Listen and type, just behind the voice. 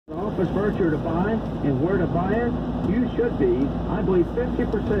office furniture to buy and where to buy it, you should be. I believe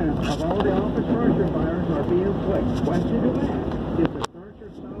 50% of all the office furniture buyers are being slick. Question to ask: is the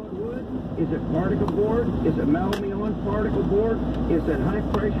furniture solid wood? Is it particle board? Is it melamine particle board? Is it high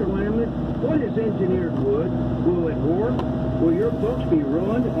pressure laminate? What is engineered wood? Will it work? Will your books be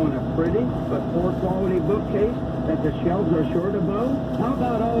ruined on a pretty but poor quality bookcase that the shelves are short above? How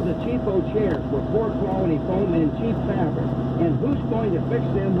about all the cheapo chairs with poor quality foam and cheap fabric? And who's going to fix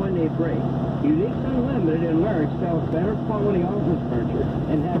them when they break? Uniques Unlimited in Larry sells better quality office furniture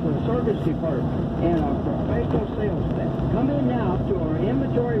and has a service department and a professional sales staff. Come in now to our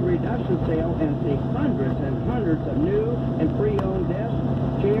inventory reduction sale and see hundreds and hundreds of new and pre-owned desks,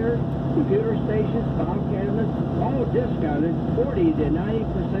 chairs, computer stations, file cabinets, all discounted 40 to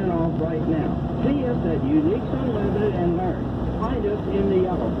 90% off right now. See us at Uniques Unlimited and Larry. Find us in the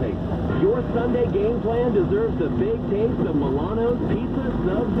yellow paper. Your Sunday game plan deserves the big taste of Milano's Pizza,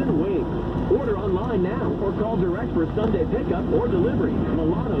 Subs, and Wings. Order online now or call direct for Sunday pickup or delivery.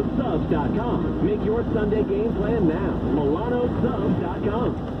 MilanoSubs.com. Make your Sunday game plan now.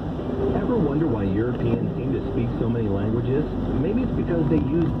 MilanoSubs.com. Ever wonder why Europeans seem to speak so many languages? Maybe it's because they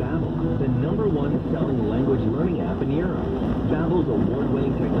use Babbel, the #1 selling language learning app in Europe. Babbel's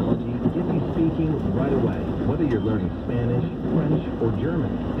award-winning technology gets you speaking right away, whether you're learning Spanish, French, or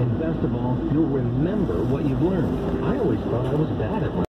German. And best of all, you'll remember what you've learned. I always thought I was bad at